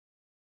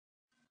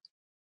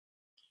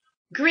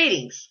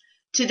Greetings.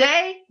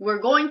 Today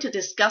we're going to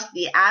discuss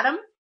the atom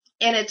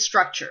and its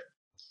structure.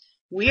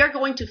 We are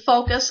going to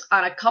focus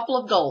on a couple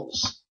of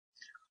goals.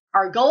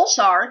 Our goals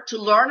are to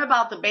learn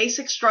about the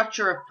basic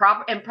structure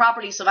and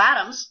properties of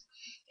atoms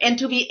and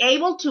to be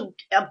able to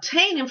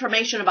obtain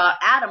information about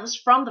atoms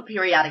from the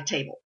periodic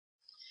table.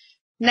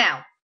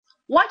 Now,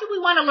 why do we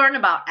want to learn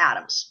about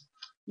atoms?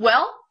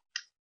 Well,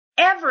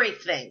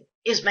 everything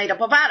is made up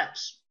of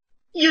atoms.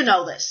 You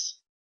know this.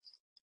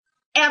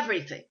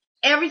 Everything.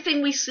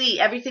 Everything we see,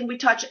 everything we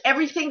touch,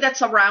 everything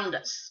that's around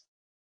us.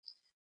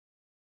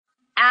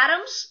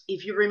 Atoms,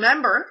 if you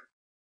remember,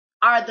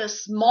 are the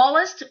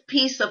smallest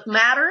piece of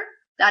matter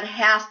that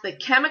has the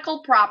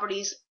chemical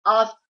properties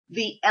of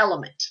the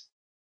element.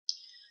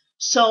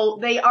 So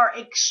they are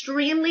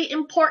extremely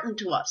important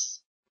to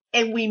us,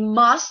 and we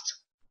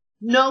must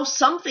know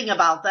something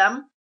about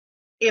them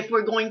if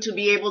we're going to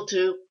be able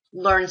to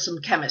learn some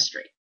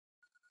chemistry.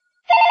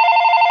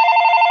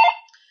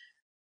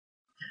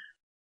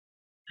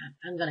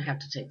 I'm going to have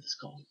to take this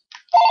call.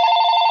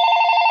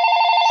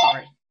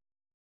 Sorry.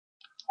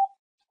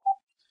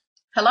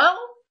 Hello?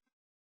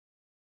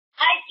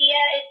 Hi,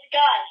 Tia. It's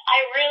Gus.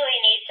 I really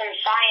need some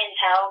science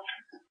help.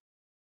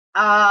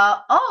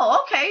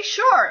 Oh, okay,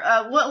 sure.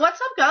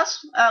 What's up,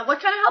 Gus?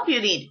 What kind of help you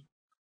need?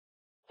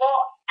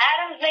 Well,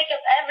 atoms make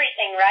up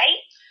everything,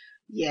 right?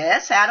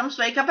 Yes, atoms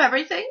make up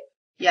everything.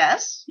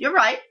 Yes, you're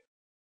right.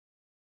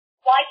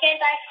 Why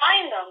can't I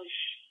find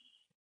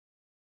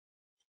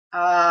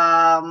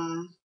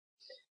them?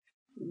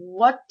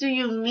 What do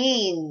you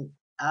mean,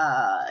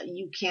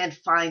 you can't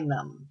find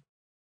them?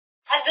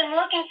 I've been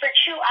looking for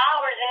 2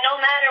 hours, and no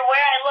matter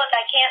where I look,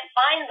 I can't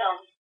find them.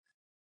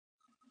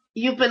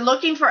 You've been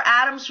looking for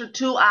atoms for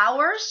 2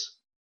 hours?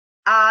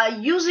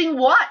 Using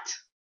what?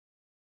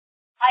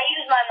 I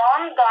used my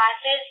mom's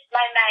glasses,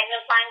 my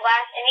magnifying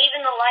glass, and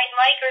even the light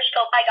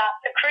microscope I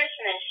got for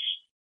Christmas.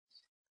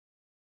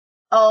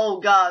 Oh,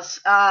 Gus,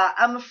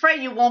 I'm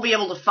afraid you won't be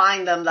able to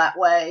find them that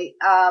way.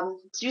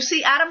 You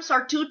see, atoms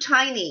are too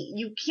tiny.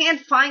 You can't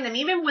find them.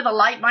 Even with a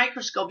light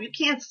microscope, you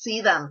can't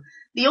see them.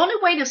 The only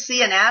way to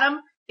see an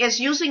atom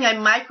is using a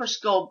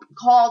microscope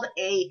called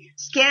a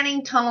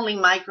scanning tunneling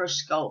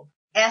microscope,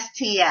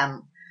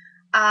 STM.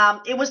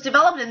 It was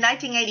developed in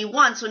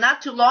 1981, so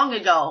not too long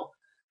ago.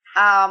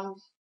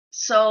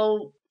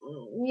 So,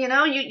 you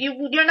know,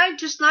 you're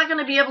just not going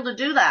to be able to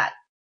do that.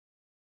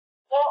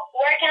 Well,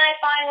 where can I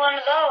find one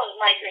of those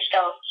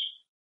microscopes?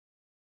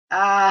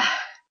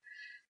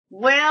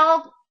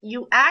 Well,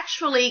 you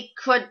actually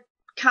could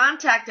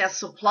contact a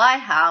supply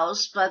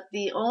house, but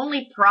the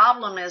only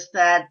problem is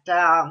that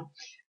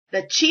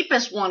the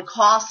cheapest one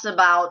costs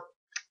about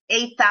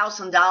 $8,000.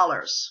 $8,000?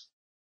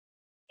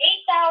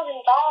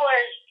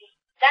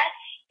 That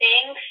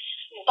stinks.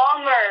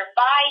 Bummer.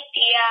 Bye,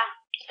 Tia.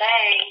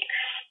 Thanks.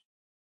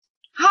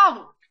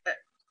 How?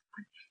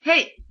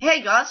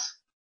 Hey, Gus.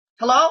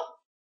 Hello?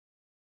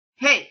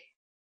 Hey,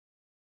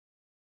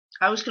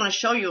 I was going to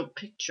show you a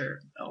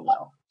picture. Oh,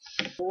 well.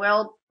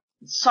 Well,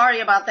 sorry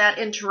about that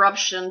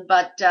interruption,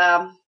 but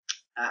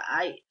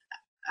I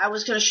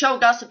was going to show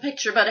Gus a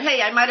picture, but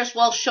hey, I might as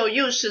well show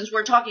you since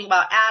we're talking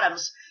about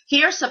atoms.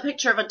 Here's a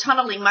picture of a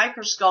tunneling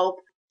microscope.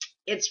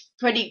 It's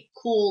pretty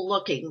cool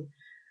looking.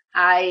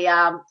 I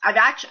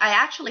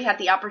actually had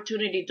the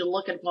opportunity to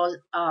look at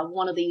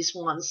one of these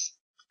ones.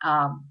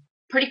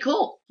 Pretty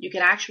cool. You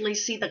can actually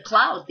see the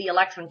cloud, the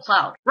electron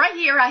cloud. Right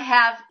here I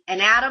have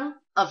an atom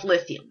of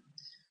lithium.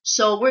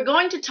 So we're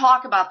going to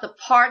talk about the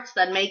parts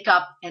that make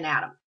up an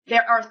atom.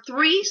 There are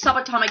 3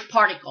 subatomic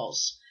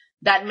particles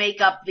that make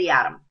up the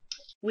atom.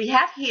 We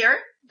have here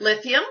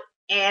lithium,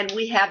 and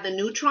we have the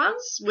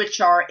neutrons,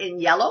 which are in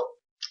yellow,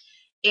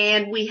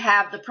 and we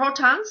have the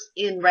protons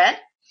in red,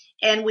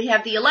 and we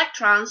have the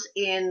electrons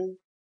in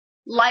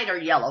lighter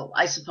yellow,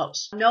 I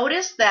suppose.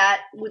 Notice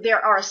that there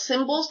are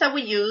symbols that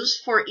we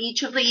use for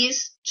each of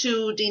these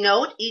to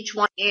denote each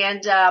one.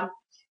 And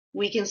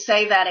we can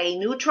say that a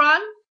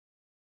neutron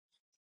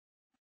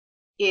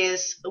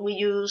we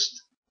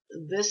used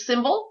this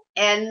symbol,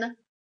 N0.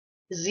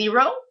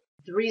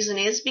 The reason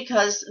is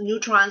because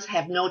neutrons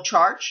have no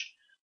charge.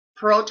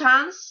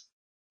 Protons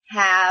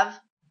have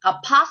a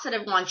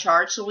positive 1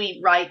 charge, so we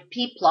write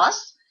P+,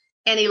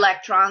 and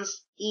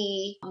electrons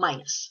E-.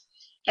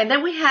 And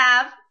then we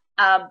have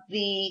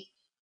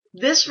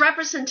this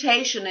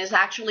representation is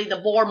actually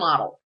the Bohr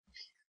model,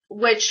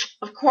 which,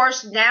 of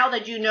course, now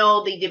that you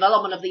know the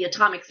development of the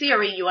atomic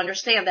theory, you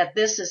understand that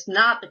this is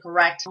not the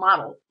correct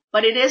model.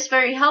 But it is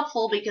very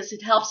helpful because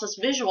it helps us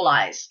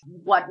visualize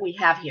what we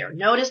have here.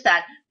 Notice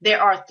that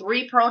there are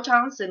 3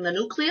 protons in the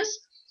nucleus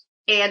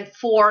and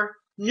 4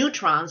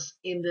 neutrons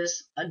in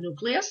this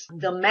nucleus.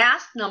 The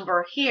mass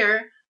number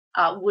here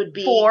would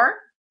be 4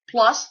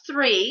 plus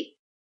 3,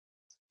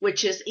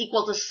 which is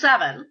equal to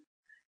 7.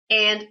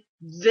 And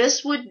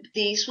these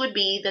would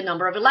be the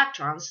number of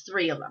electrons,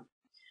 3 of them.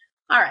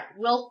 All right,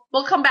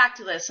 we'll come back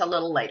to this a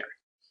little later.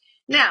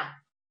 Now,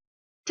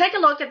 take a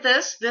look at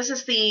this. This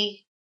is the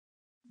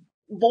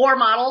Bohr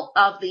model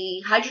of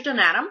the hydrogen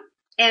atom.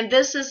 And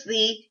this is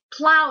the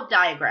cloud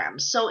diagram.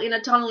 So in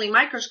a tunneling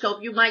microscope,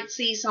 you might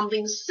see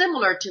something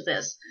similar to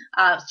this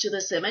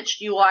image.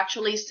 You will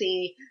actually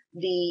see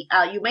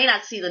you may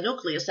not see the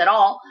nucleus at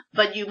all,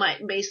 but you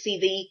may see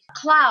the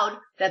cloud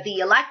that the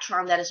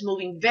electron that is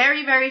moving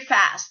very, very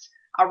fast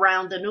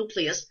around the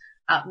nucleus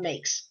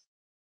makes.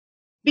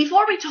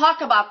 Before we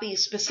talk about the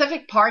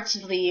specific parts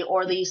of the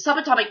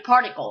subatomic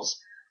particles,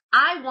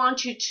 I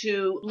want you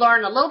to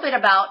learn a little bit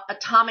about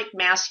atomic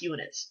mass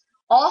units,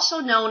 also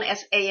known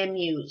as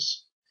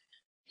AMUs.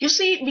 You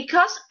see,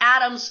 because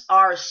atoms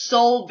are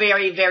so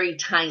very, very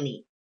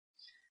tiny,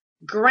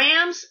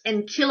 grams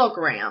and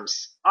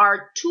kilograms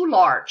are too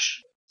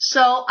large.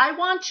 So I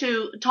want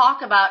to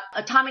talk about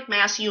atomic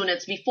mass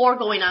units before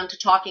going on to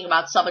talking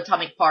about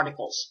subatomic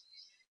particles.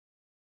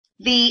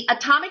 The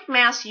atomic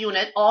mass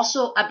unit,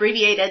 also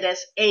abbreviated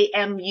as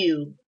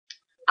AMU,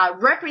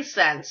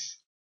 represents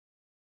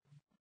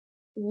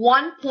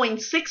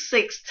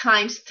 1.66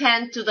 times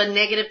 10 to the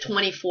negative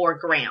 24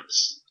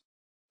 grams.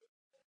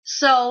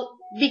 So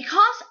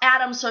because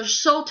atoms are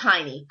so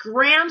tiny,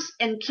 grams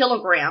and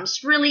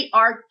kilograms really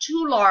are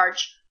too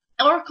large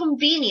or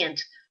convenient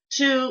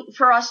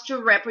for us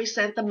to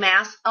represent the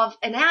mass of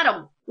an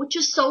atom, which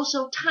is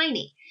so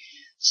tiny.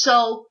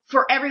 So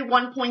for every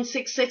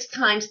 1.66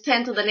 times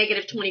 10 to the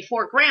negative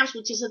 24 grams,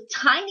 which is a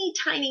tiny,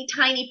 tiny,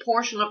 tiny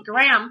portion of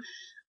gram,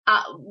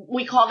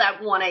 we call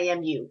that 1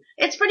 AMU.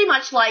 It's pretty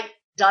much like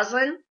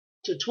dozen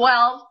to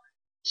 12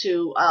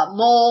 to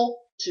mole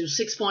to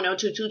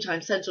 6.022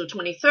 times 10 to the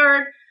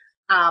 23rd,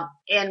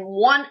 and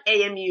 1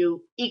 AMU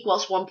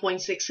equals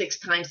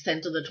 1.66 times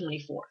 10 to the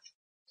 24th.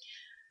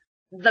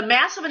 The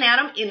mass of an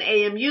atom in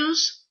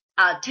AMUs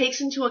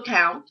takes into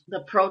account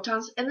the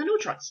protons and the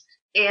neutrons.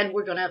 And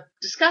we're going to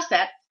discuss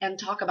that and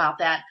talk about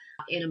that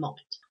in a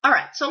moment. All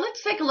right, so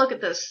let's take a look at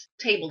this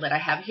table that I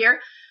have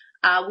here.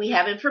 We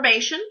have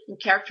information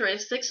and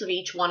characteristics of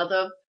each one of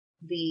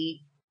the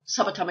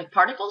subatomic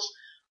particles.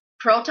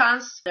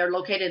 Protons, they're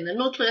located in the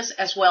nucleus,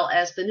 as well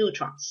as the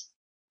neutrons.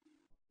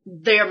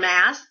 Their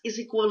mass is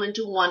equivalent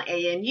to 1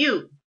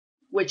 AMU,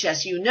 which,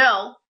 as you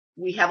know,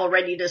 we have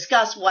already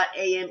discussed what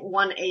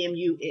 1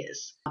 AMU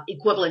is,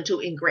 equivalent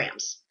to in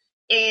grams.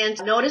 And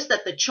notice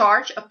that the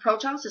charge of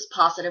protons is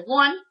positive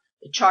 1,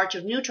 the charge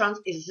of neutrons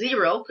is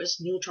 0, because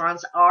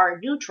neutrons are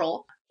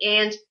neutral,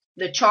 and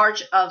the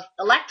charge of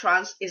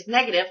electrons is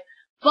negative,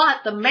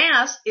 but the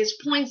mass is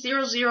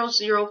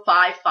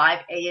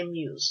 0.00055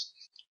 AMUs.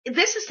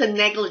 This is a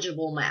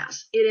negligible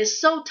mass. It is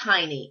so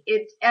tiny.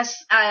 In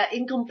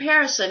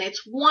comparison,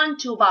 it's 1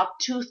 to about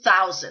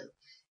 2,000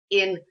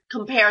 in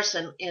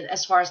comparison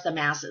as far as the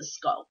masses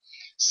go.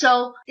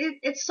 So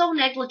it's so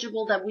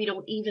negligible that we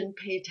don't even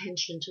pay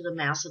attention to the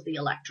mass of the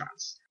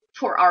electrons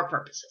for our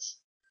purposes.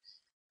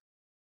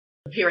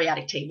 The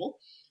periodic table.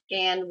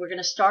 And we're going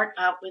to start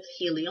out with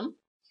helium.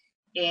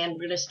 And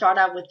we're going to start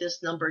out with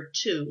this number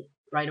 2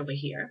 right over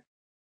here.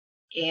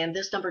 And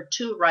this number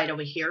 2 right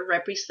over here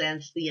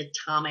represents the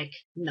atomic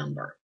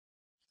number.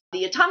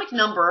 The atomic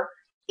number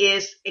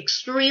is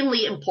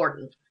extremely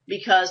important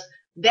because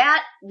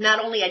that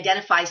not only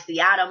identifies the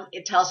atom,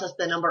 it tells us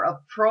the number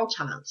of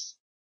protons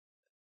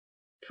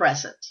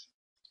present.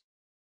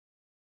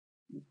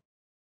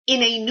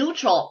 In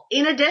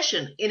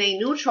addition, in a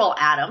neutral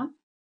atom,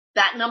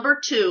 that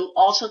number 2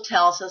 also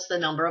tells us the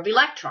number of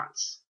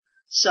electrons.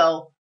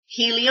 So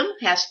helium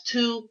has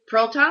 2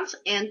 protons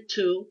and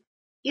 2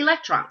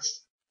 electrons.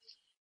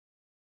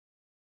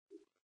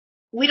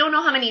 We don't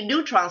know how many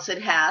neutrons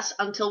it has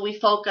until we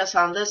focus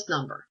on this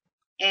number.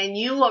 And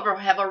you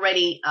have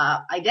already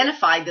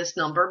identified this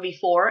number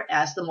before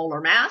as the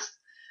molar mass,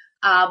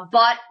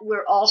 but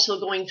we're also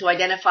going to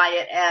identify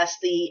it as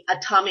the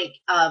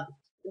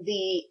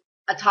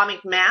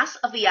atomic mass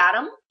of the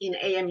atom in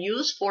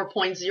AMUs.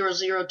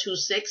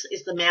 4.0026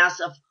 is the mass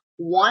of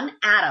 1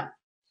 atom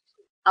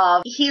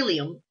of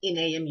helium in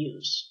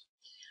AMUs.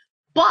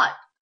 But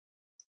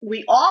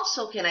we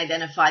also can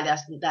identify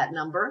that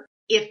number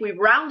if we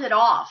round it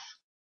off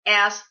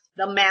as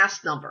the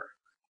mass number.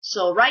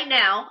 So right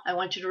now, I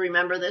want you to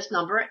remember this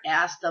number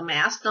as the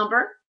mass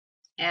number,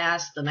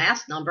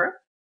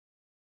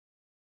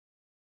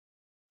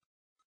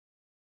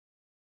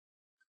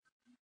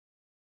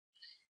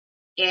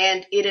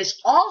 And it is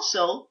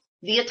also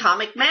the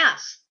atomic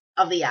mass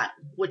of the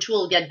atom, which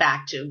we'll get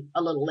back to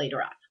a little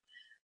later on.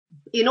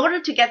 In order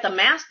to get the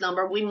mass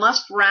number, we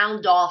must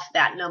round off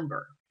that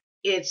number.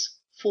 It's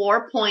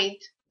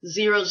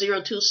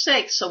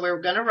 4.0026, so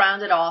we're going to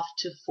round it off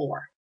to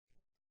 4.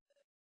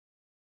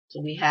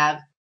 So we have,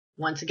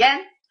 once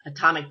again,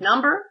 atomic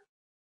number,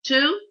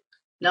 2,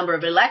 number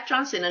of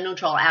electrons in a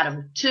neutral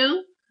atom,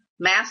 2,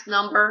 mass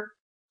number,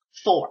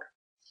 4.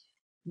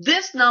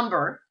 This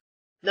number,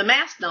 the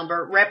mass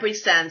number,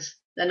 represents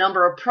the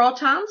number of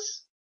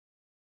protons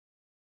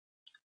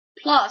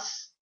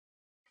plus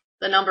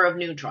the number of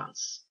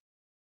neutrons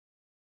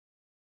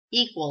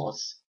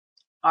equals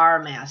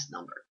our mass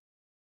number.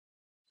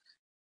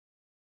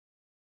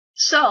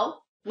 So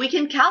we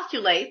can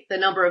calculate the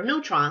number of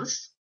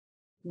neutrons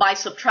by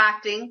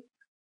subtracting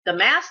the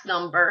mass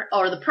number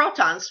or the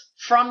protons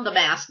from the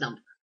mass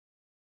number.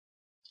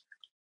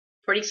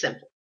 Pretty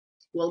simple.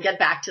 We'll get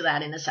back to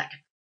that in a second.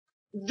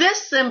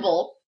 This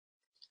symbol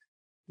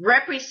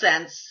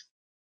represents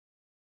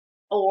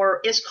or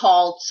is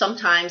called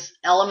sometimes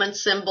element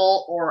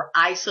symbol or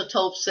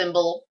isotope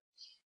symbol.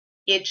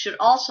 It should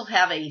also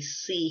have a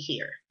C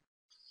here.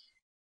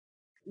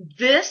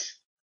 This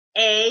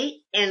A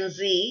and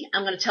Z,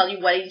 I'm going to tell you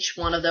what each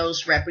one of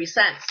those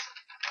represents.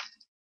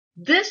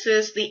 This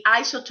is the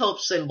isotope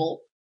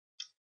symbol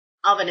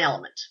of an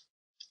element.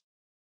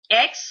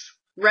 X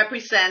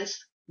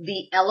represents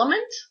the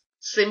element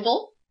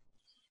symbol.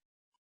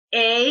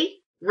 A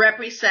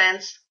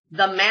represents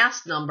the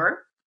mass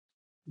number.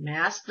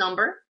 Mass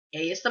number.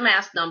 A is the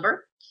mass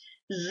number.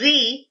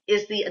 Z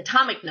is the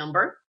atomic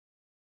number.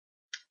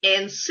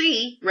 And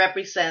C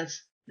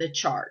represents the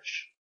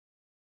charge.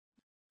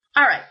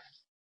 All right.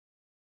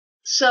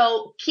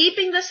 So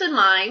keeping this in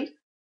mind,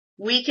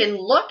 we can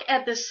look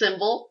at this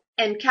symbol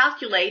and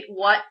calculate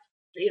what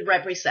it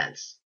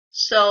represents.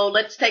 So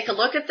let's take a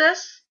look at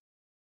this.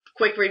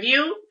 Quick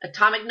review.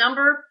 Atomic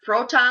number,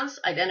 protons,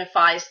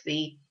 identifies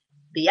the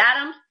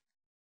atom.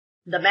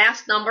 The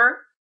mass number,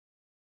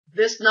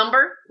 this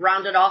number,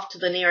 rounded off to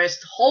the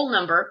nearest whole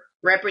number,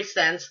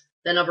 represents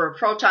the number of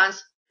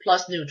protons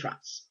plus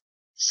neutrons.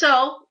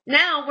 So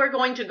now we're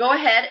going to go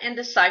ahead and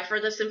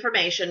decipher this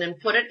information and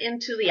put it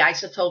into the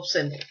isotope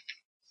symbol.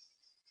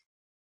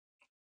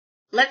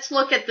 Let's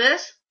look at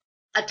this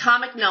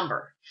atomic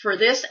number for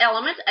this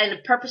element,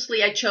 and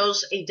purposely I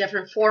chose a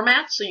different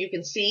format so you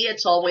can see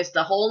it's always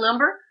the whole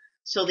number.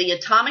 So the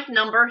atomic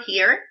number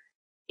here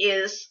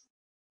is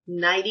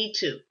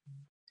 92.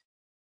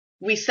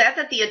 We said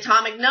that the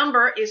atomic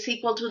number is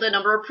equal to the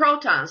number of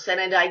protons, and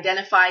it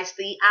identifies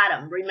the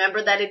atom.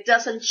 Remember that it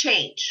doesn't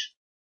change.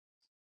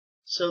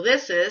 So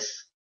this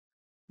is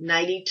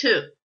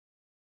 92.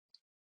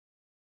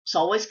 It's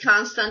always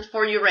constant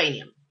for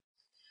uranium.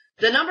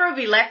 The number of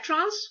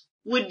electrons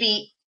would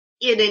be,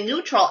 in a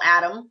neutral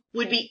atom,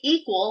 would be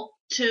equal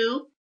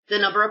to the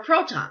number of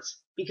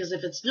protons. Because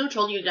if it's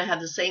neutral, you're going to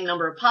have the same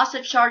number of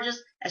positive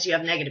charges as you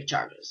have negative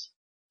charges.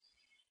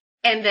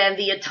 And then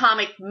the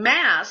atomic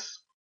mass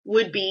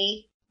would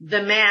be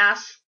the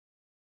mass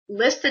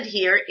listed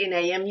here in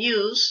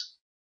AMUs,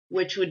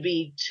 which would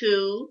be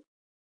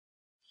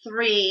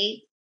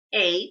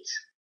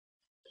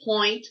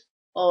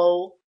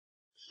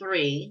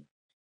 238.03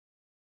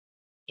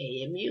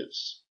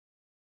 AMUs.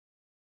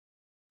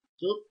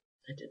 Oop,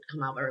 that didn't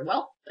come out very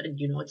well, but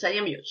you know it's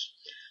AMUs.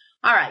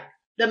 All right,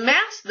 the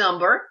mass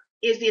number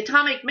is the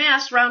atomic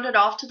mass rounded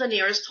off to the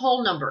nearest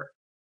whole number.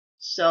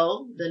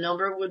 So the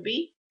number would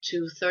be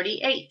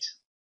 238.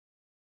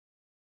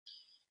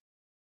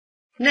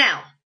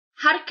 Now,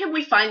 how can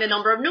we find the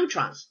number of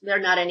neutrons? They're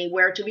not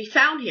anywhere to be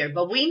found here,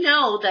 but we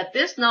know that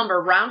this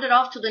number rounded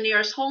off to the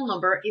nearest whole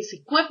number is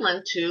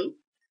equivalent to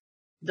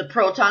the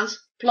protons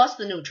plus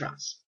the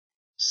neutrons.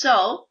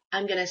 So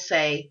I'm going to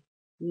say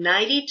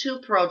 92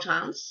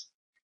 protons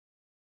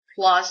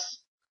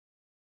plus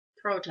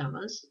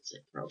protons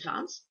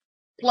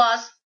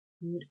plus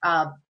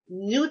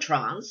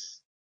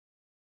neutrons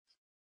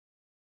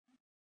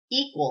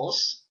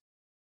equals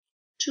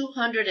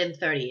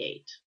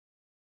 238.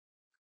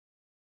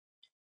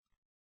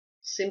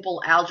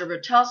 Simple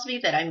algebra tells me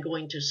that I'm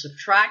going to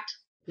subtract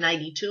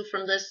 92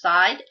 from this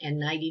side and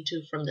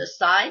 92 from this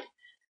side.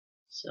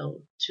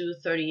 So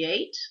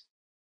 238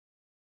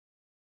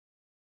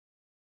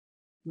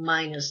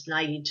 minus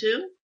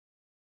 92,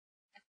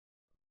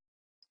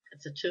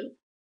 that's a 2,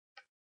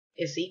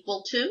 is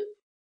equal to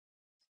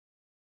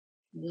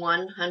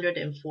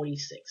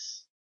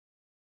 146.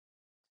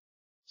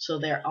 So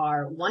there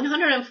are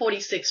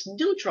 146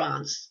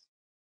 neutrons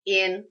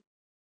in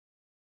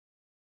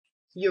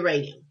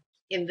uranium,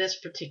 in this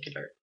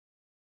particular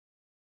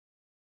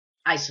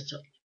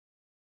isotope.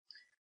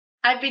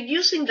 I've been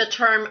using the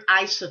term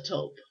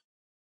isotope.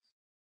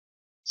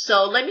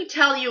 So let me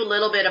tell you a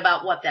little bit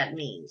about what that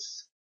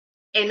means.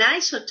 An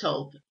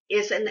isotope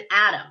is an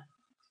atom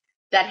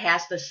that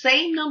has the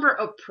same number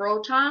of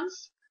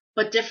protons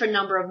but different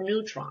number of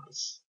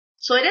neutrons.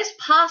 So it is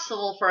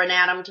possible for an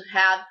atom to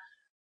have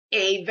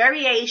a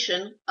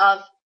variation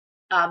of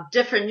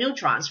different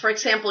neutrons. For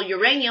example,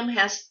 uranium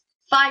has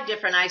 5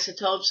 different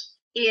isotopes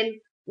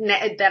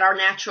that are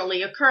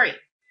naturally occurring.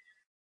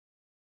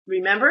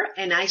 Remember,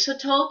 an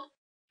isotope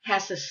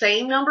has the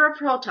same number of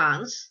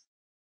protons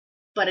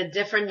but a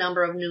different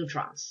number of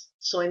neutrons.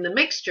 So in the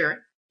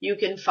mixture, you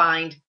can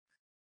find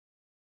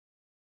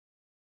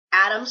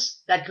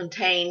atoms that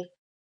contain,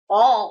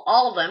 all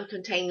of them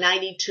contain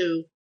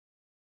 92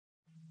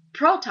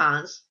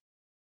 protons,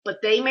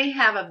 but they may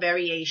have a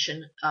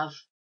variation of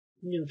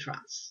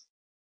neutrons.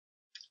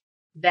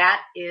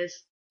 That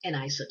is an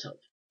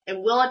isotope.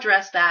 And we'll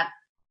address that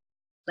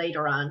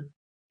later on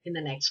in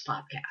the next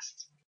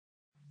podcast.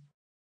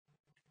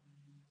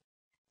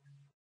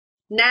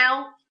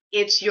 Now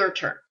it's your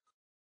turn.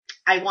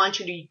 I want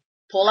you to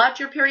pull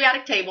out your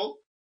periodic table,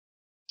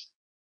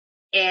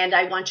 and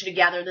I want you to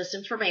gather this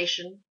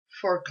information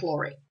for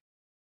chlorine.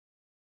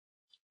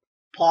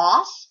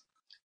 pause,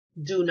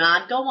 do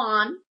not go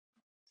on,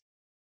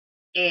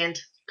 and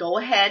go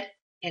ahead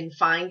and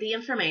find the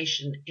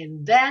information,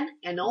 and then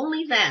and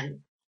only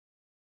then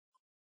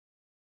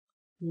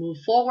move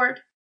forward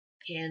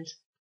and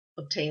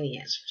obtain the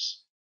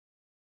answers.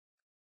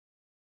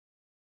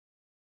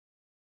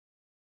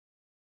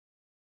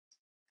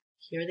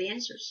 Here are the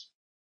answers.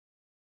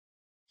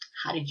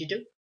 How did you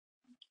do?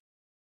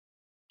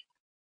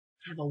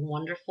 Have a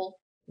wonderful,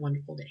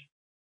 wonderful day.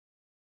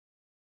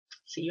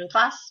 See you in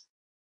class.